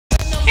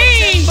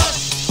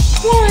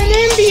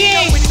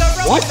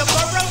What? That's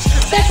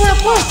where I'm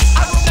from.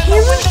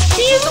 You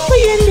ever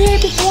play NBA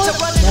before?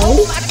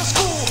 No.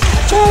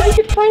 So we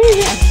could play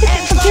it.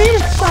 It's a game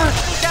of start.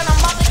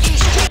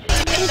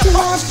 It's a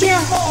lot, yeah.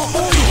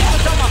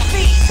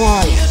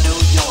 Fine.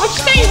 I'm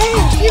staying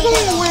home. You're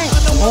going away.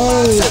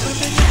 Oh.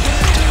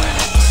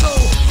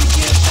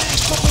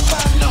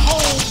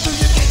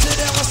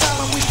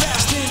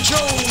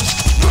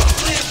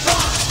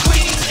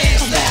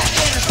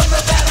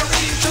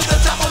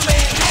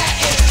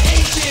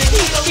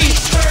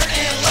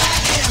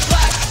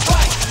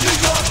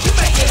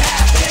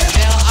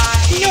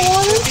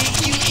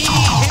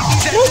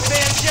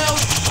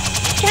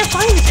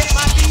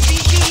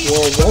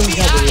 Well, what we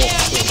have to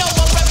walk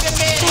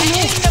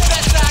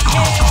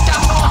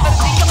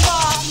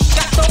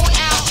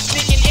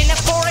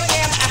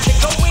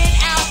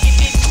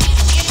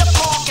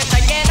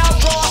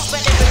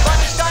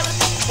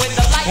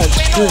That's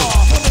true.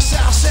 From the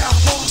south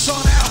Bronx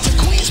on out to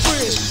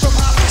Queensbridge, from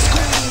Hollis,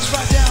 Queens,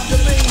 right down to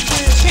Main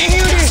Bridge,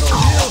 Castle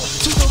Hill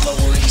to the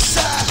Lower East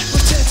Side,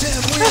 with 10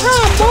 wheels.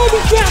 Bobby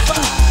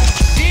Jackson.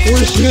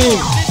 Where's me?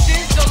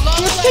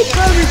 Let's take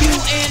care of you.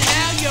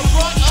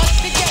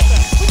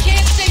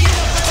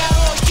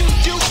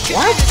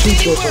 What? Two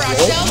goes of what?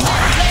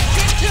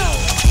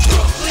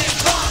 Brooklyn,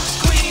 Bronx,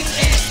 Queens,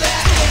 and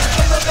Staten,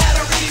 from the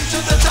Battery to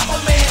the top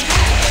of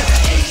Manhattan,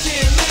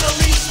 Asian, Middle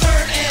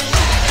Eastern, and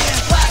Latin,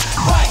 black,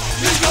 white,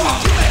 New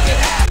York, you make it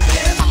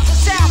happen.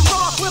 South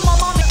Bronx with my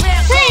mom and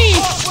grandpa. Hey,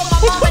 let's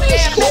go to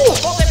school.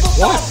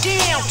 What?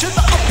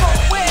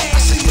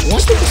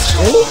 Want to go to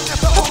school?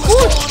 Of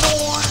course.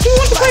 You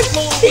want to play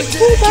big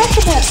school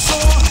basketball.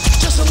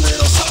 Just a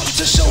little something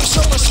to show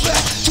some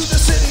respect to the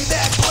city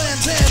that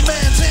blends and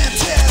mends and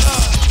tests.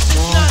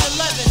 Since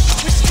 9/11,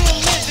 we're still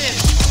living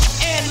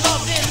and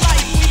loving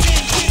life. We've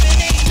been giving,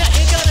 ain't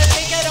nothing gonna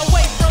take it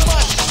away from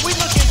us. We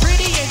looking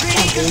pretty and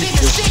gritty, cause in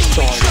the city we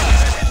trust.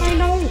 I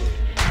know.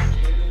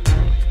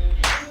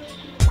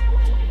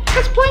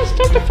 Let's play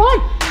start the fun.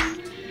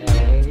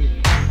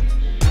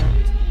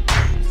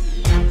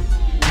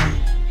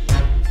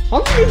 How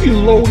long have you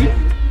loaded?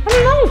 I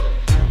don't know.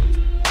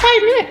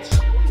 5 minutes.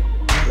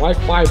 Why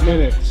 5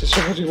 minutes? It's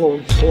supposed to be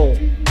loading slow.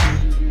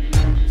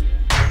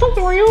 Don't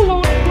worry, you'll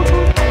load.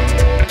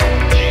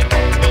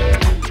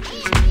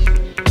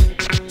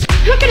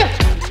 Look at it!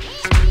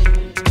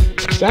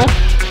 What's that?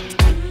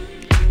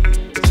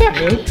 What's that,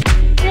 man?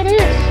 It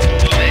is.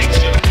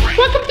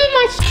 Welcome to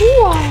my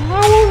school.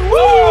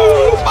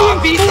 Woo!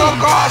 Bobito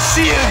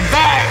Garcia is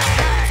back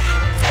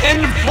in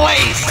the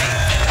place.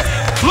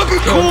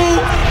 Looking cool,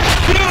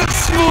 feeling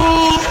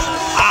smooth.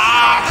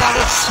 I got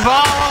a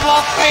smile on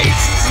my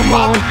face. It's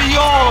about to be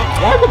on.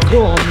 Why would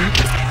go on me?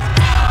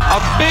 A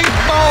big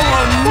bowl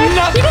of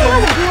nothing.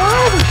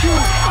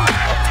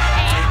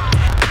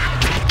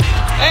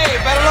 Hey,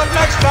 better luck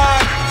next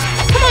time.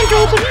 Come on,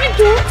 Joseph, you can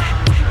do it.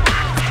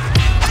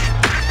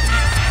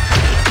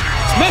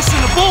 Missing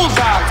the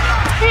bullseye.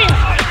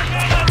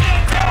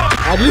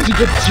 How did you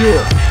get 0?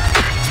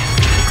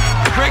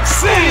 Brick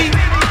City.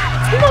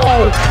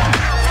 No.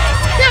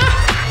 Yeah.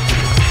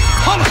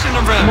 Punishing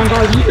the rim. Come on,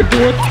 guys, you can do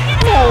it.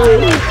 No.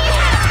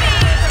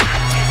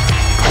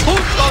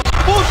 Puntos,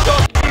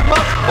 puntos,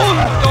 más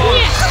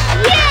puntos.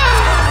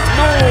 Yeah.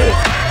 No.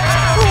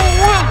 Oh,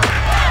 wow.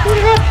 We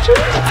have 2.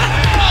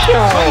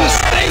 From the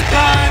state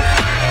line.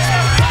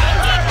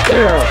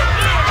 There.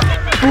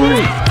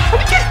 3. How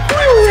did you get 3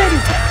 already?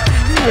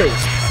 No.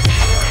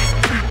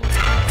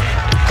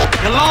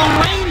 The Lone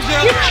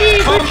Ranger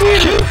from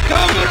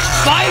Cucumber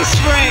Slice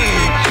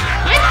Range.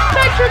 I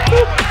thought you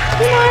could.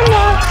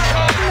 No.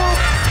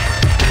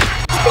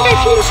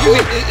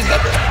 Excuse me,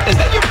 is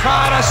that your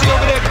pride I see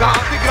over there? God,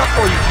 I'll pick it up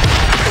for you.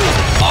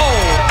 Oh,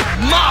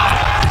 my.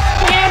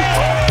 Man.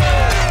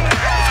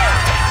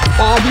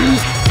 Bobby.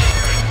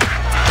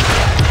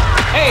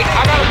 Hey,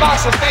 I got a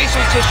box of facial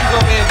tissues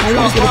over here. I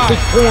want to get a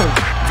big corn.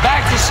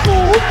 Back to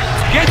school.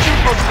 Get your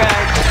book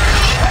bag.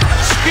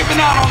 Skipping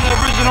out on the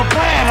original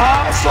plan,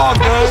 huh? It's all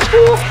good.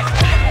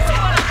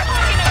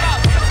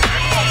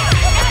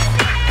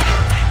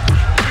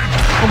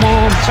 Come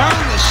on. Turn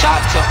the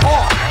shots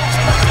off.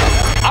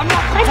 I'm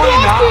not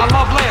complaining, I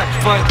love layups,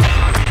 but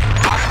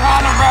I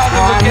kind of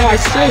rather get a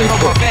save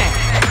from a bank.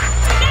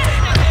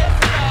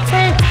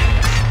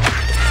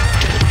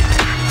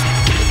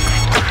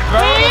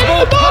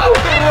 Verbal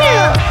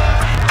plethora.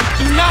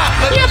 Do not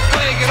let this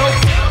play get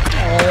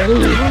over.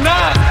 Do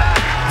not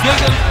give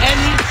them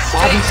any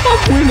space.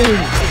 Stop winning.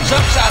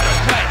 Jumps out of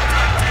play.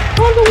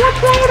 What's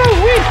wrong with our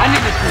win? I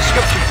need a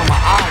prescription for my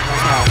eye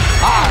right now.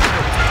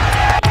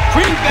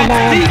 Prevent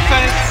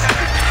defense.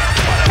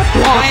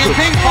 Playing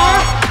ping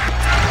pong.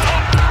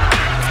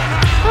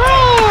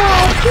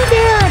 Oh, too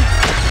bad.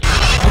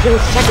 I get a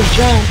second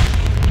chance.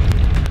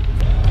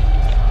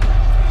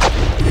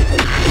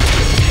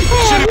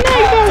 Should have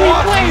caught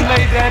more when you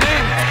laid that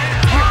in.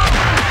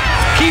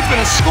 Keeping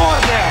a score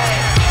there.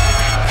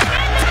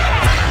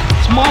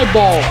 It's my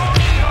ball.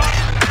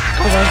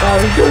 Come on,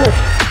 guys, do it.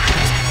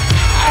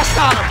 That's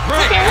not a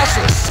break. That's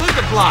a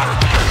cinder block.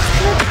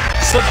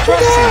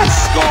 Suppressing the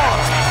score.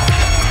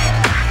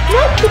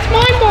 Nope, it's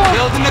my ball.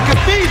 Building the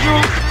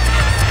cathedral.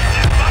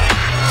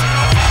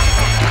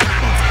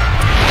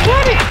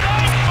 Got it.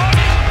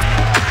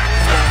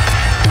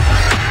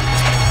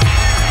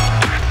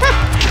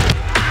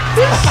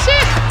 This is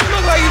sick. You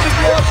look like you just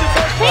lost your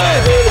best friend.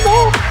 Hey, the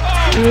ball.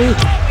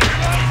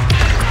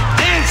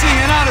 Dancing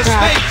in outer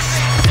space.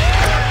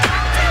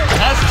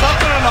 That's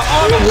tougher than an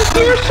autumn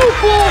You're suit. so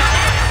close.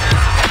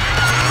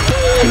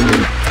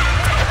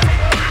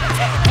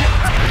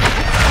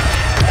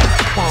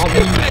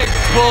 Bobby. Big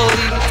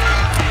bully.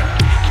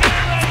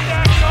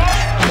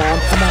 Come on,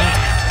 come on.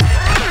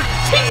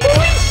 Big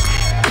boys!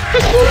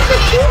 Big boys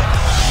are cute!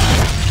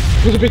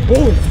 Who's a big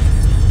boy?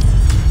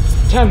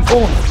 10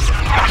 points.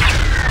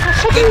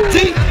 The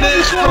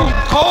deepness from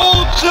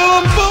Cold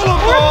Chillin'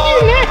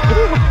 Boulevard.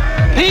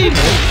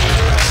 People,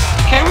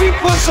 can we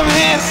put some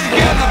hands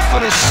together for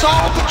the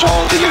Soul Patrol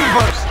of the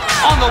universe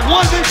on the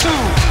ones and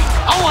twos?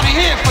 I want to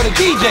hear it for the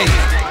DJ.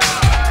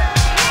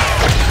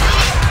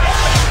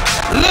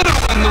 Little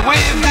in the way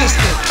of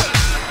distance.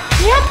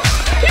 Yep,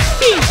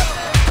 50.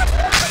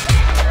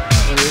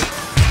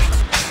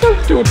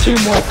 Let's do a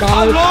teamwork, A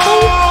guys.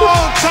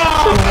 long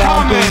time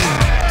coming.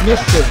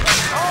 Missed it.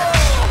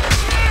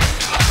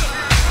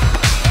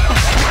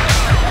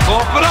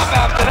 Bump it up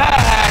after that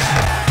hack.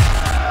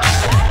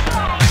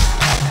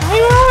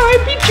 I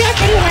beat Jack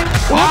anyway.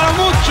 Nada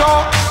mucho.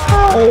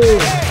 Oh.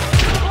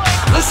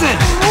 Listen,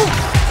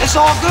 it's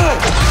all good.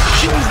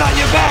 Shooting's not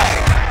your bag.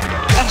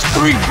 That's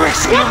 3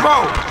 bricks in a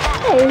row.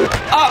 Oh.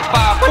 Up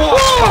by a 4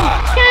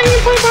 spot. Can you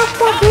play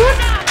basketball good?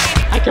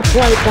 I can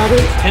play,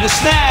 buddy. Hit a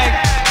snag.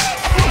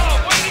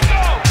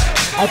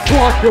 I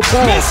block your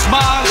ball. Miss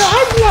Maj. No,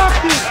 I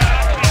blocked it.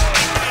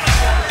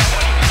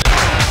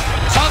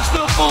 Tub's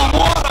still full of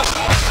water.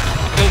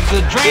 Cause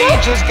the drain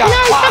just got No,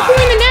 it's not clogged.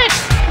 going in the net.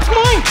 It's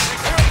mine.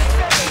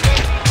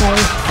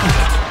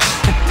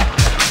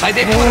 Like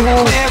they put a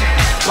clear,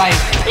 like,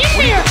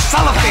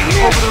 cellophane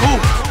over the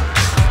roof.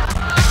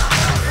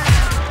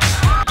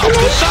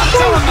 Shot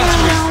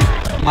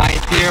telemetry. My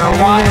dear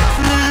wife.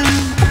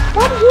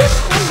 I'm good.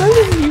 I'm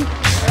better than you.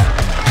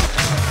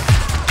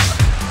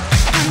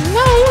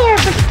 No, you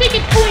have to stick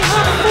it fully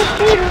hot on this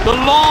Peter. The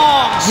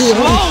long, You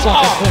slow only suck at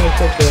arm. playing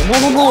football. No,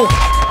 no, no.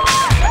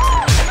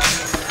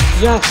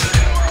 Yes.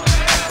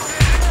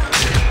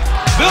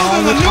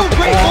 Building the new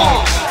Great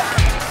Wall.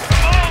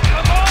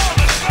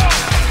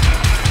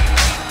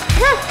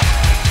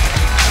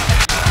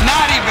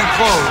 Not even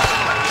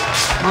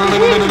close.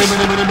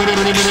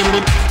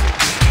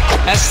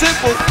 That's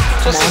simple.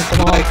 Just a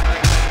Come on. click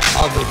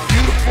of the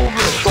beautiful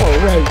wrist. Sure,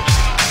 right.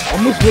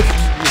 Almost with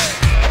you.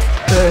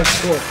 Very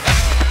short.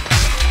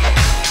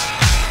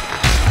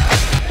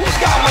 Who's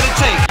got what it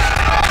takes?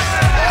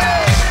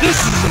 This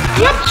is a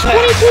good Yep, check.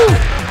 22.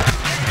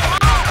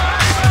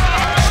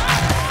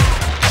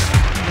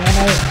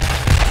 No.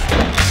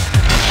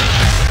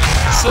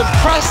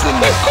 Suppressing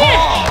the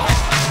call.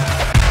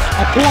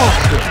 I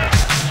blocked it.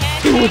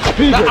 It was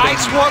bigger. The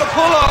ice water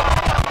pull up.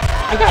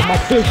 I got my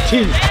big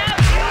teeth.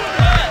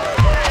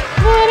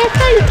 No, that's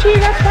not your teeth.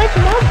 That's my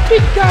teeth. I'm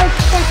big guys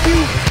like you.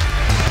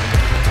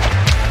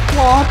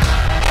 What?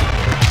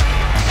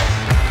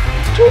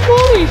 2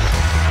 bullies.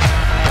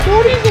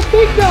 40's a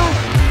big guy.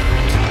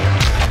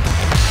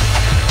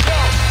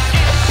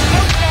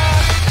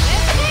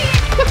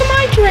 Look at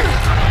my trick.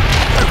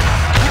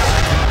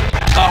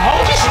 The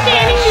whole Just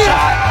standing there.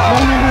 shot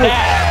of No.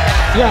 that.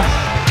 Yes.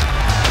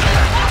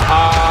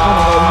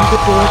 You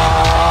get to it.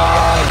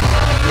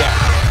 Yeah.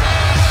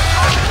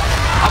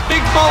 A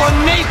big ball of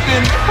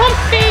Nathan. Pump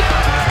fake.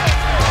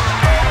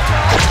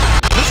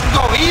 This can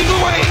go either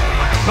way.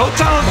 No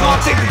telling who's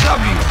gonna take the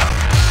W.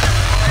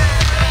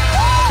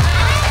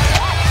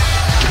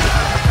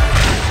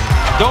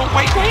 Don't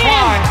wait to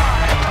climb.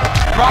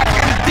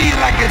 Rocking the D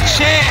like a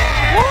chair.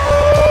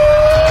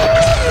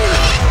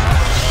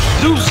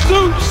 Deuce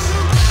deuce.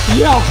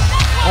 Yes.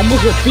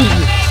 Almost a beat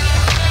you.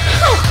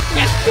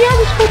 Yes, the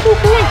other supposed to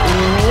point.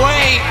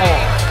 Way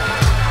off.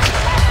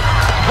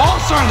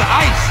 Ball's turned to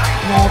ice.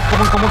 No,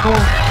 come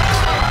on.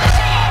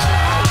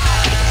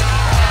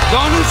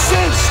 Don't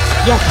insist.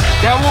 Yes.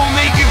 That won't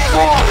make it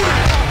fall.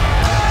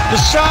 The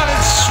shot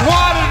is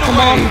swatted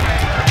away.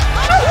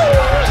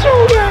 So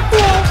that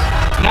was.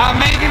 Not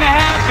making it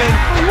happen.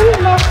 You're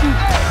lucky.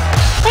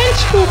 And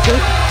stupid.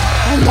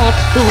 I'm not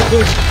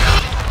stupid.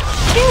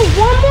 Hey,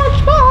 one more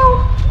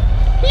foul.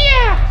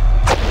 Yeah.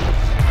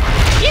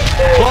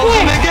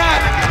 Closing the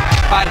gap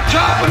by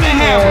dropping the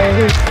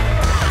hammer.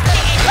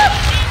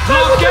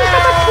 Look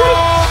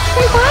out!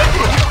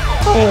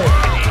 Oh.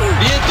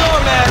 Bien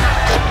doorman.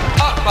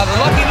 Up by the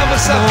lucky number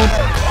 7.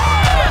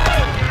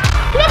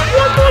 Look,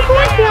 one more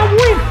point now,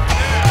 win.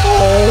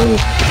 Oh.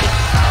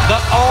 The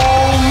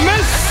Ole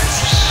Miss.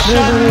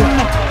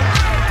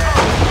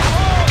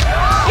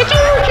 It's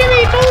over, Jimmy.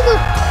 It's over.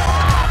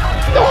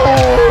 No.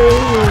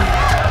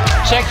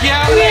 Check you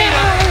out Yeah,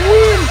 later. I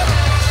win.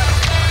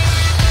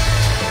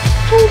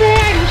 Too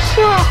bad, you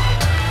suck.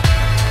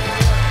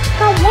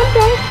 Got one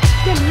day,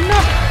 did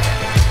nothing.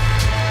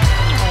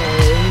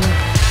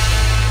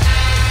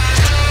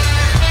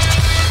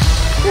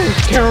 Oh.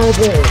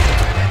 terrible.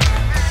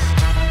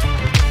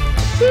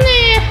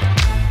 Nah.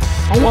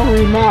 I want a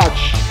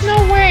rematch. No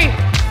way.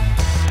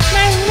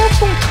 Man, we're not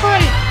gonna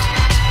cut it.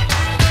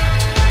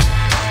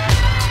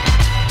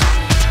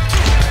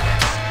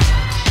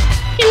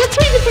 Okay, let's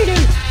try this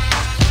again.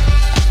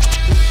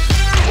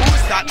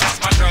 Who's that? That's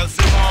my girl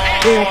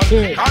Simone.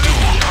 Okay. Calling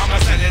me on my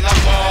cellular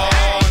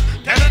phone,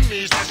 telling me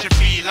that she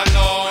feel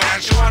alone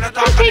and she wanna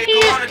talk and she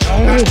wanna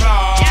joke and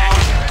talk.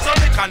 So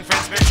the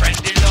conference my friend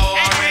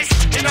Dolores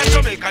in a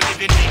Jamaica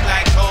living big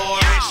like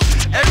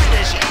tourists. Every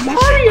day she eats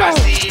Mario.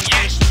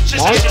 English. She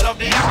said she love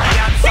the Yankee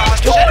and sauce.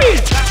 She said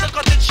that's the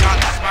cutting shot.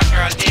 That's my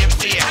girl named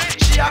Faye.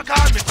 She a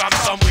call me from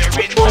somewhere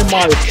in the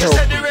Mario. She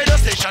said the radio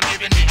station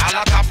giving me a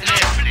lot of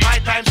play. My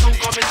time soon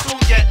coming, soon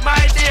get my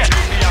day.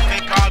 Me a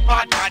fake call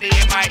part, my day,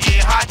 my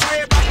day hot.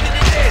 Way back in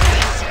the days,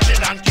 they used to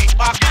chill and kick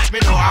back. Me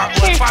know her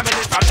whole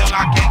family from down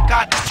a King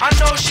Cat. I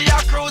know she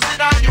a cruising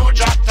a new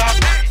drop top.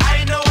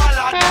 I know a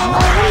lot of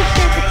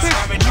girls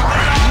coming to the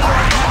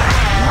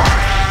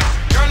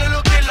girl, you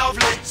looking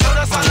lovely, so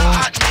that's all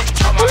at me.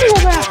 Come on, let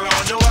me go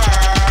around the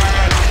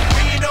world.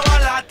 We know a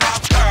lot of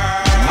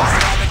girls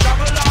coming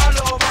travel all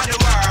over the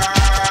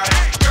world.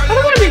 Girl, you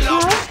looking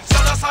lovely, so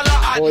that's all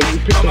at Boy, you me.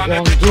 picked Come the on, let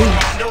wrong me go dude.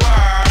 around the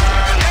world.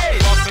 Hey,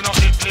 busting up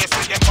the place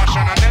with them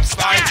fashion and them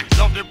style.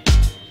 Love the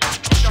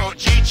shout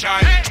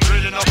G-Chime.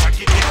 Drilling up and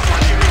kicking up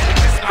and giving it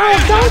this Oh,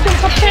 those are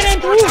Captain and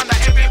Bruce. under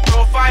every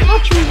profile.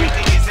 Not true.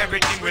 Everything is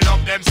everything, we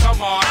love them so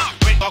much.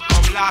 When we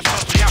come last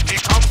up, we have to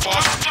come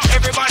first.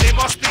 Everybody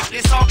must pick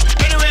this up.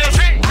 Anyways,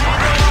 we know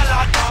a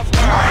lot of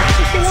girls.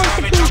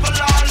 We travel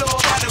all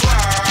over the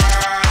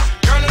world.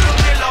 Girl, you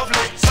looking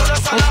lovely, so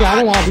that's all Okay, I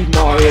don't want to be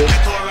Mario.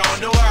 around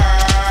the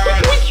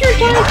world. What's your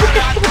dad with the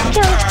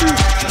character?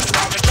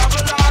 We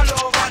travel all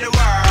over the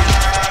world.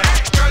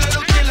 Girl, you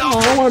looking lovely,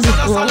 I don't want to be so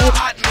that's all Mario.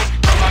 at me.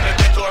 Come on, let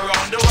me go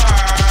around the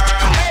world.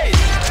 Hey.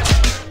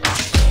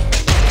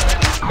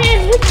 Man,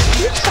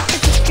 you suck at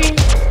this game.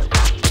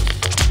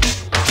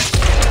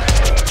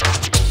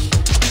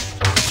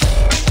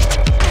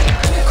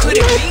 Could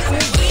it be who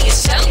we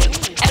is Shelly?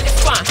 And it's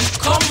fine,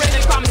 come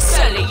really promise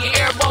Shelly. Your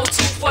airboat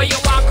too for your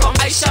walk home.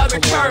 I shall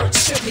return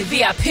strictly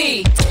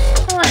VIP.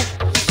 Alright.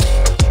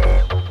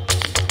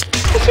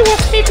 Let's see what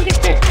Steve can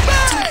get.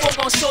 Two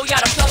gon' show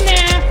y'all the plug.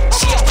 Nah.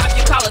 She a pop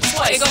your collar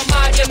twice. Gon'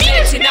 mind your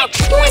mansion out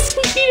kick Twice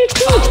with. we beat it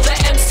too. Follow the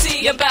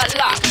MC, you better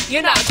lock.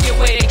 You're not get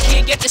with it,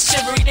 kid. Get the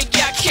shivery, the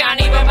guy can't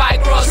even buy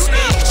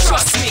groceries.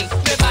 Trust me,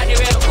 your body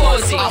real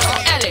cozy.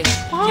 Ellie,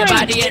 your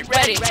body ain't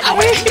ready. I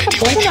want to get the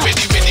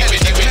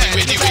donut.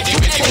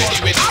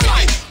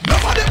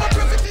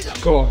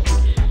 Go on.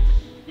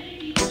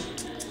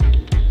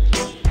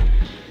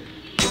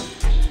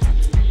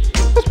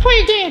 Let's play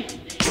again.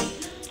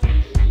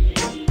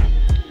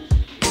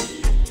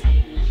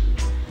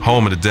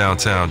 Home of the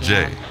Downtown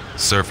J.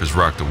 Surfers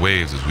rock the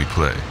waves as we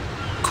play.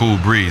 Cool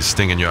breeze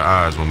stinging your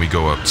eyes when we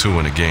go up 2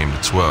 in a game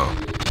to 12.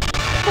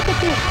 Look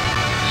at this.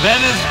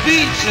 Venice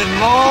Beach in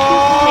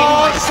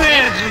Los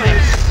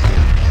Angeles.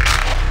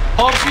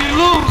 Hope you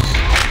lose.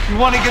 You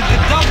want to get the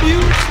W?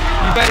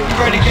 You better be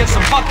ready to get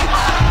some buckets.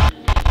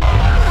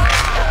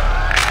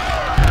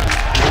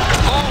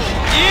 Oh,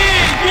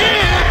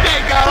 yeah, they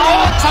got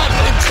all types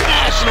of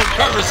international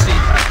currency.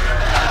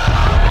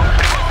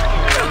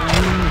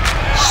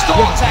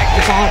 Stall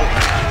tactic.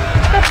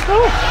 Let's go.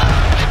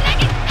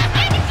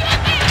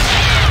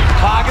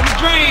 Clogging the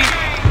drain.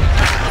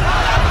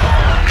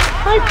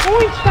 5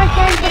 points, that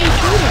guy's getting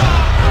shooting.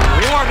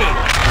 Warning.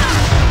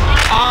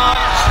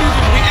 Excuse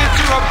me, we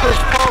interrupt this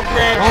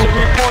program to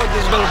report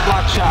this little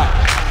block shot.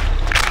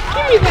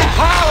 Give me that.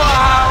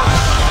 Powerhouse.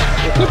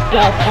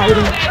 Football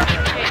fighting.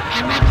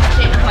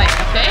 Stay quiet,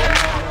 okay?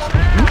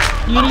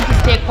 You need to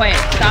stay quiet.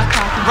 Stop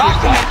talking to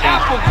Rocking the yourself.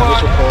 apple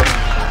cart.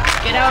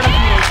 Get out of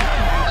here.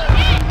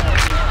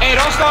 Hey,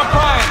 don't stop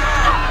crying.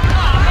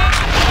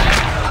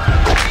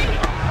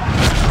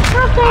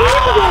 Stop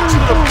that To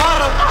the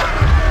bottom.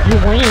 You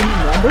win,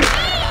 remember?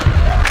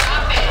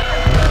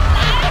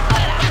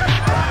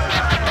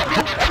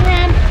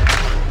 Man.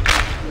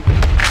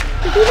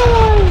 Did you know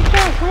why I was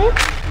that, right?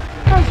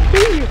 I was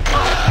beating you.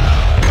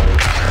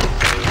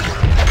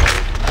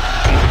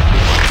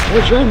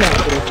 Where's your man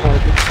for the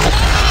target?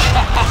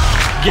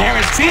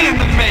 Guaranteeing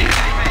the mate.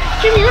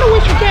 Jimmy, you're gonna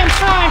waste your damn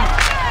time.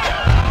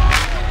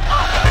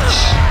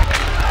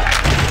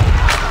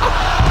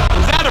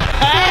 Is that a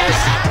pass?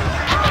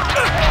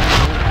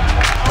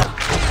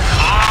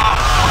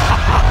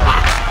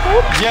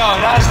 Yo,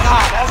 that's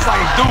not. That's like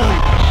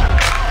dude.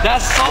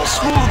 That's so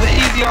smooth and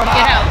easy on the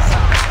Get eyes.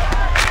 out.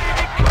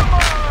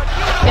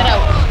 Get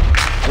out.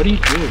 What are you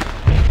doing?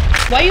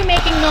 Why are you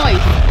making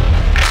noise?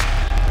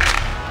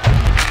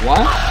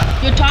 What?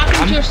 You're talking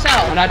to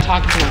yourself. I'm not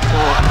talking to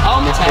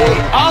myself.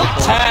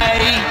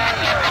 Okay.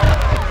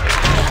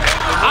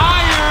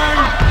 Iron.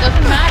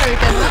 Doesn't matter. It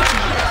doesn't matter.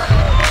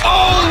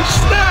 Oh,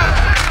 snap.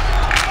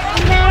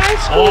 Man, I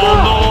screwed All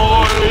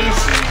up.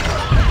 noise.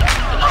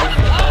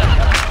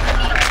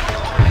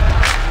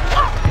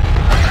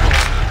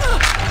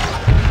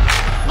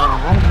 Man,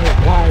 I don't know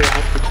why I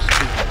have to just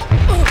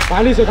do.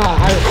 At least I got a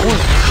higher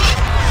point.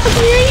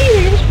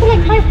 It was for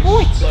like 5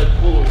 points.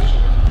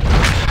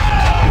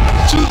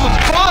 To the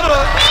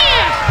butter.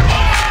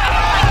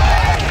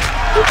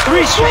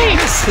 3 straight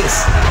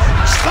misses.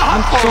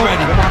 Stop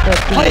already.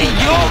 Play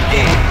your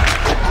game.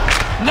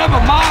 Never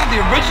mind the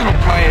original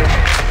player.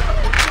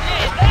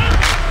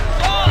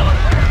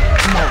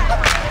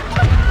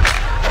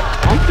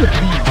 I'm the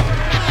beat.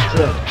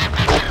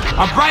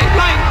 A bright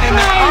light in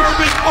the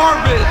urban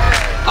orbit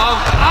of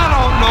I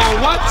don't know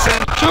what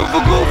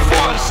centrifugal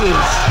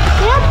forces.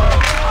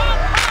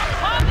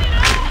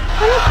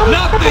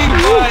 Nothing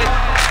but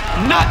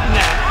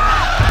nutnet.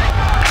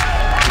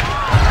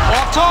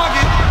 Off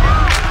target.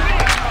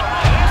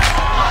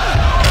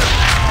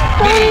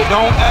 B,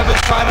 don't ever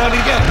try that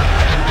again.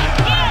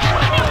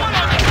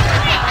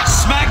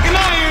 Smack an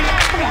iron.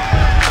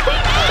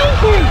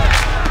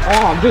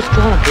 Oh, I'm just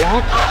trying to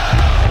block.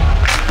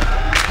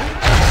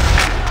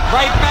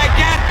 Right back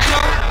at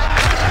you.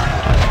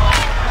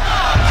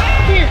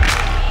 Here.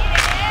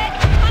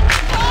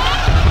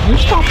 You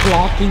stop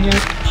blocking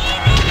it.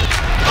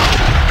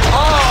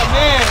 Oh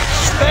man,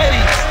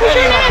 steady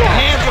like the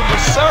hands of a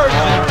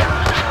surgeon.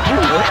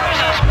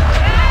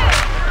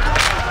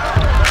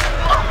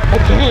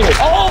 Okay.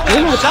 All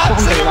them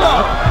shots in a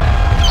row.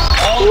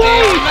 All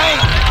day, all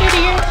night.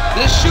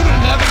 This shooter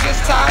never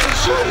gets tired of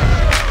shooting.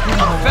 In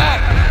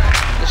fact,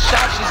 the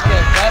shots just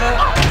get better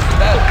and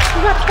better.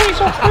 You got 20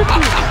 so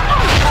quickly.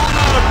 Pulling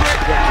out a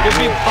brick, you'll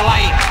be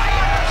polite.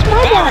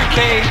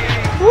 Barricade.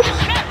 Oops.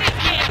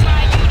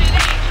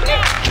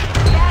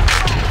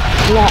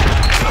 Block.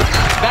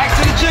 Back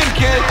to the gym,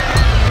 kid.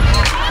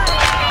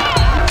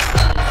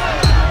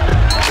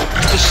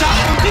 The shot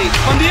from deep,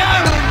 from the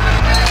island.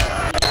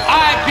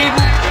 Alright,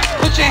 people,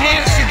 put your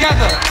hands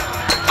together.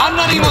 I'm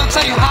not even gonna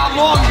tell you how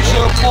long you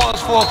should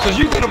applause for, because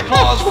you can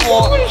applause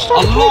for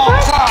a long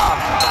time.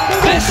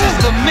 This is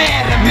the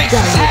man that makes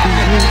us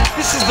happen.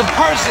 This is the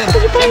person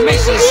that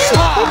makes us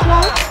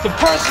smile. The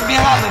person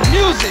behind the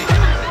music.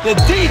 The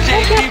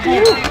DJ,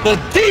 people. The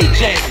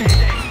DJ.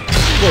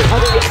 Wait, how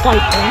did you fight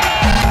him?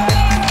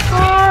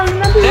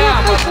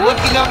 Damn, but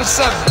lucky number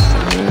 7.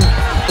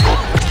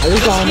 I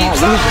was on that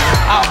losing.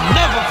 I'll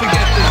never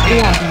forget this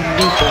game.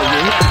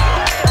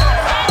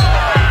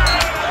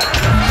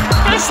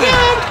 Listen,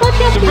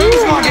 the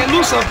ring's gonna get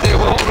loose up there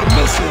with all the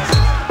misses.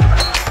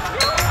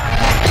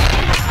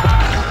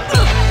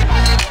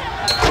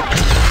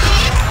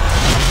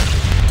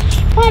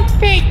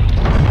 Perfect.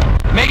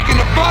 Making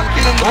a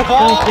bucket in the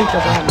ball.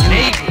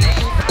 Neighbors.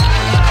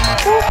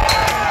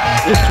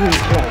 It's really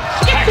close.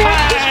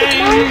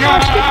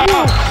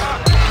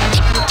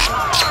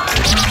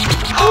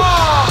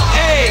 Oh,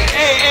 hey,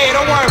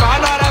 don't worry about it. I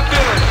know that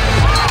feeling.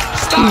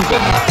 Stop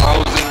in the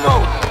frozen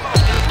rope.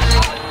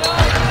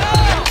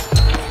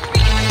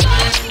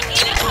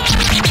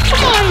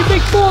 Come on, you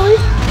big boy.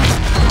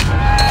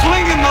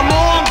 Flinging the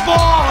long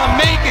ball and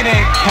making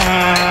it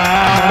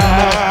count.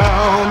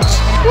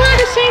 We're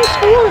the same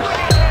scores.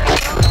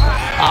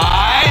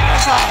 Alright,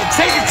 that's how to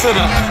take it to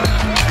them.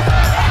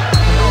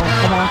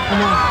 Come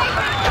on.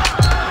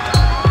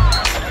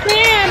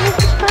 Man, this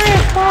is kind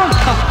of fun.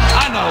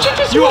 I know,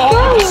 you are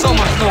hoping for so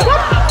much more.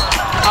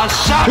 Our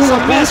shots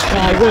are missed.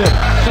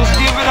 Just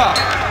give it up.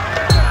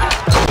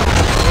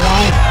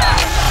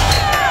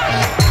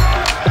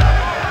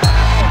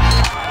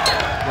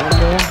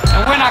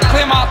 And when I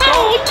clear my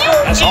throat,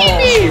 that's all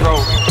she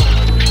wrote.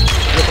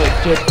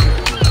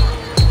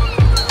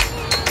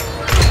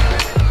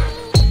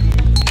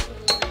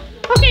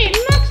 Okay,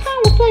 next time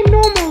we'll play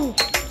normal.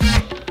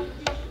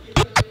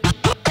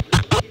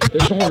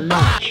 There's no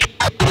match.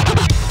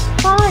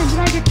 Fine, did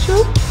I get 2?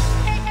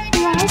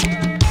 Yeah.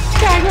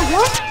 Yeah, I got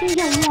 1? You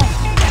get 1.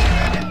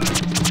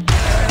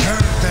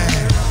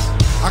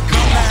 I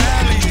come to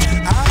alley.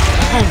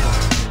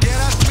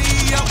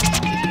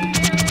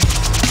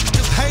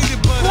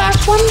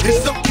 Last one,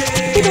 It's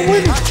okay. be the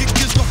winner. I can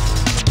get some.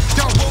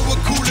 Y'all roll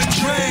with cool and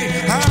Dre,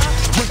 huh?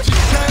 What you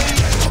say?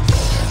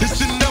 It's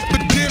an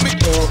epidemic.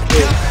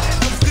 Yeah,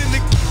 I'm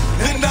cynic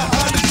in the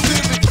Honda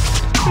Civic.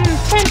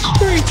 French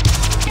Street.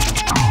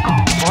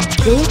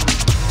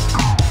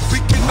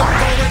 Speaking of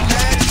foreign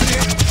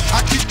accent, I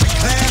keep it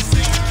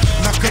classy.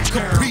 Knock a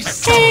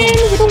Caprice. And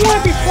we don't want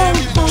to be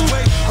playing some.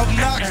 Of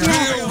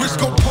Knoxville,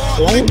 Risco Park,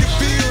 Lincoln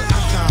Field.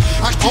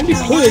 I keep it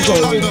cool as real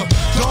hell, like man. the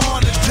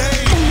dawn of day.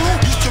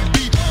 Used to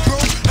be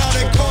broke, now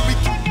they call me.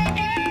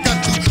 Got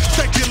to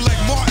take it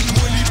like Martin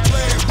when he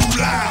played Blue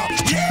Loud.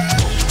 Yeah.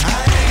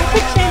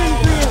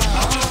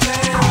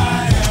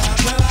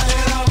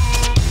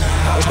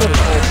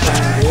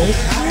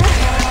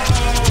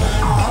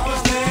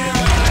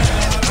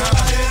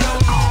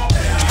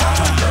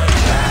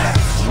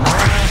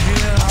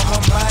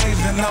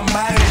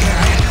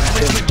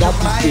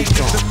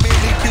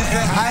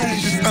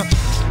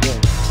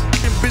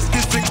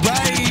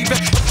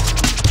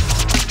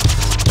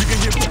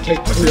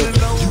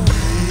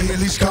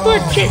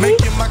 What's your name?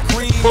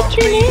 What's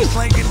your name?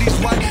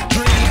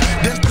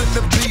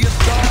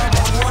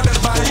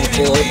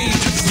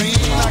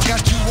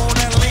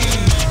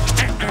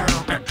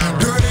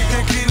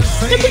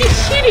 Liberty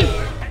City.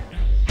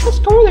 Let's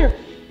go there.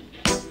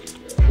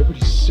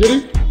 Liberty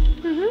City?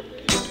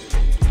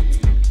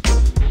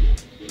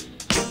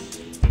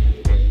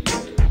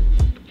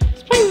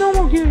 Let's play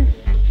normal game.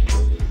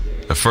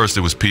 At first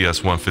it was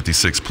PS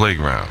 156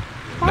 Playground.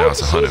 Why Now is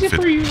it's this easy 150.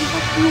 for you?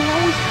 You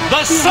always have The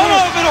to sum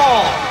have- of it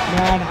all.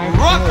 Man, I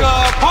Rucker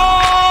know.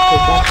 Paul.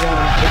 That's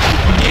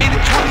why 8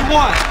 and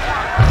 21.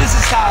 This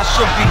is how it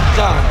should be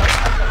done.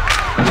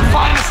 The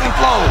finest and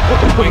flow.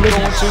 We're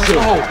going to the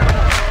hope.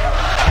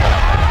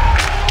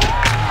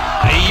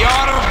 A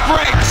yard of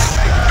bricks.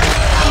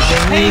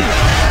 Painless.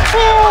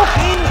 Oh,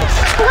 Painless.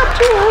 I got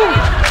 2 home.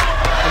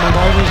 Come on,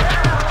 Marvin.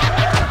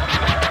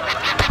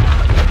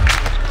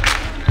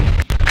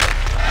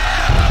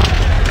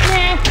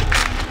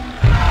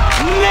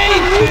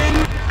 Nathan.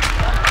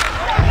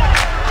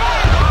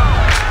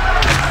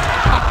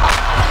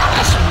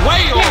 That's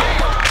way off.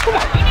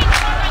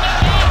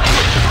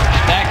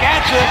 Back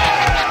at you.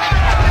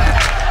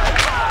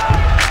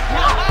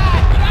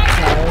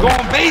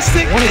 Going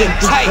basic and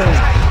tight.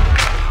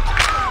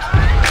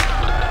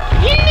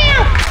 In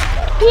there!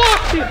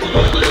 Blocked it!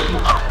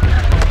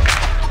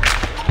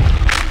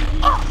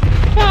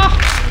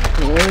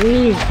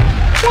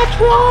 What's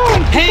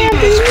wrong?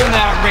 Painless from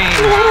that range.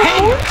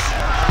 Painless.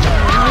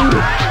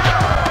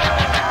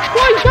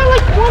 Why, you got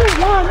like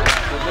 1-1.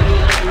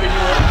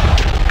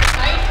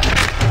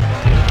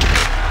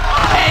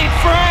 Hey,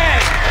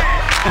 Fred.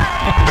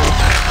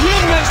 You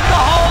missed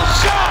the whole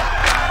shot.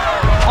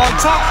 On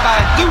top by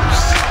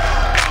Deuce.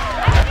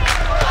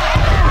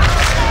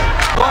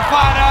 We'll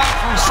find out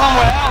from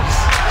somewhere else.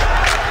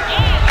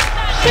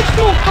 6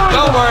 more times.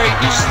 Don't worry,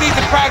 you just need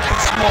to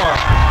practice more.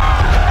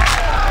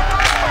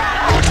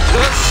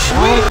 The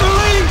sweet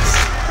release.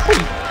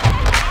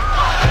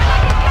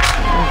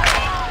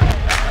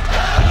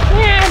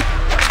 Man,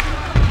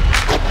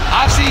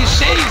 I see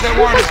shades that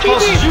weren't as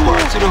close as you were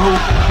to the hoop.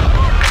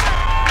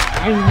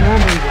 I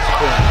remember this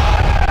one.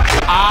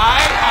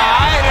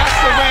 Aight, that's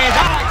the range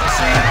I like to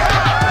see.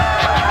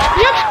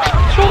 Yep,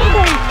 short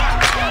range.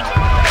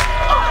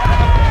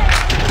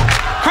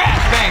 Crash,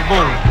 bang,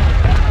 boom.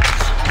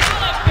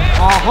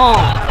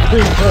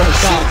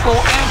 Simple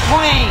and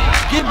plain.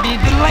 Give me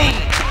the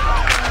lane.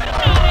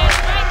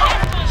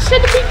 Said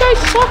the big guys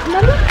suck,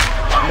 remember?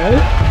 No.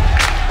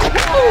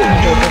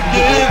 You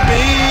give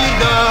me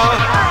the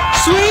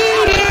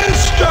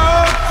sweetest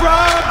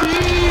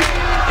strawberry.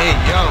 Hey,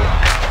 yo.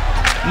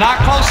 Not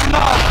close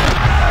enough.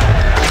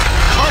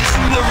 Works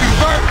in the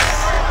reverse.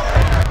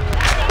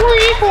 We're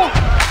equal.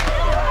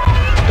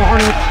 Darn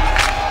it.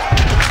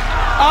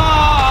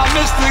 Ah,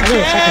 Mr. Second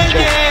Again.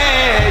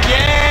 check.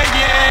 Yeah.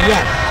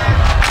 Yes.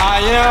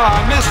 I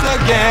missed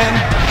again.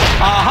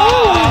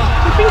 Oh,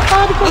 you think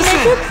Bobby can make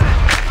Listen. it?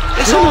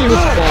 It's Your all name is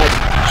good. Bob.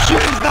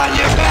 Shooting's not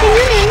your And bad. your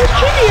name is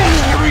Jimmy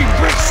anyway. 3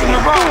 bricks in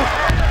a row.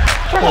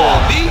 Come on,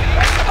 B.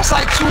 That's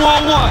like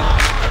 2-on-1.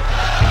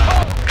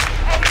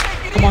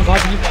 Come on,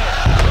 Bobby.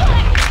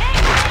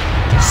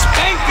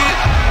 Spanked it.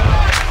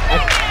 I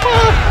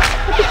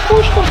just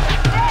pushed him.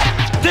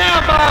 Down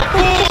by a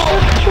fool.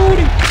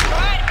 Shooting.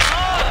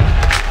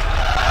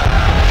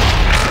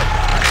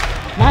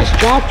 Nice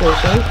job, though,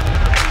 son.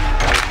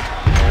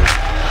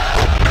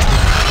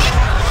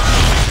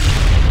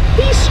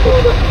 He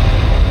screwed up.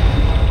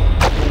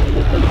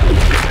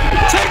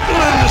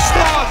 Tickling the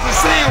stars and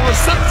saying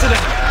what's up to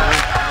them.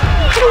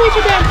 Should've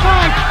wasted that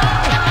time.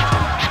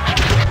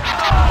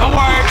 Don't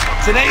worry,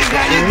 today's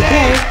not your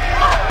day.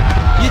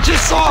 You're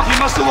just off. You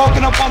must have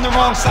woken up on the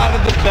wrong side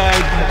of the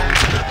bed.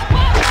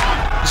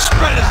 The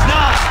spread is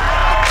not.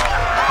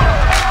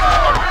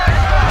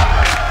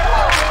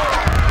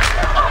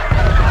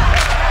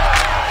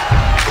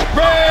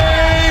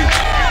 Rage!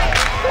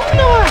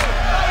 No.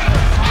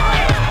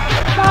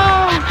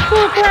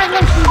 Full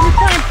congratulations, you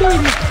can't do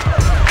it.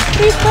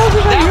 These poses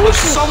are That was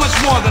useless. so much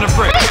more than a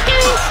brick.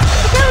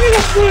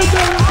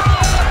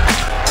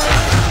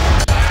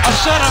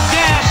 Shut him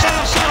down, shut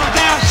him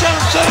down,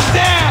 shut him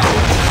down.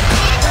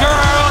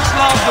 Girls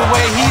love the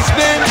way he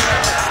spins.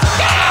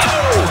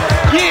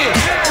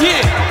 Yeah.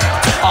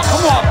 Oh,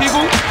 come on,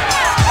 people.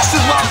 This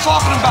is what I'm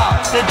talking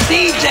about. The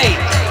DJ.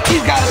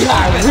 He's got his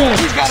movement.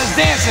 He's got his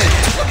dancing.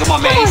 Look at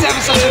my man. He's having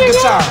such a good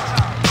time.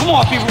 Come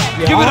on, people.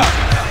 Give it up.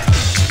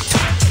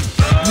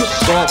 You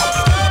suck.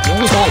 You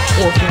only got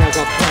 14, I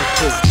got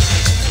 22.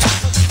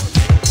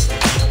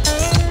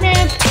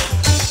 Man,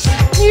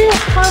 you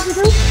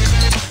positive.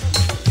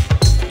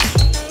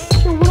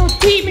 You will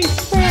beat me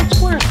fair and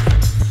square.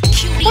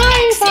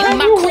 Bye,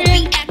 my crew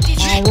be active.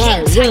 Alright,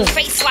 Tight yeah.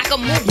 face like a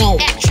movie No.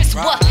 actress.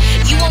 What?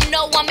 You won't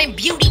know I'm in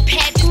beauty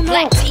pageants, No.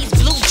 black tees,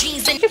 blue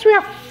jeans, and Guess we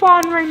have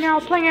fun right now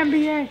playing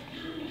NBA.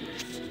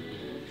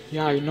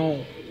 Yeah, I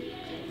know.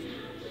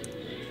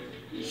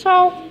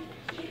 So,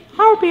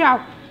 I'll be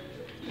out.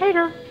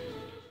 Later.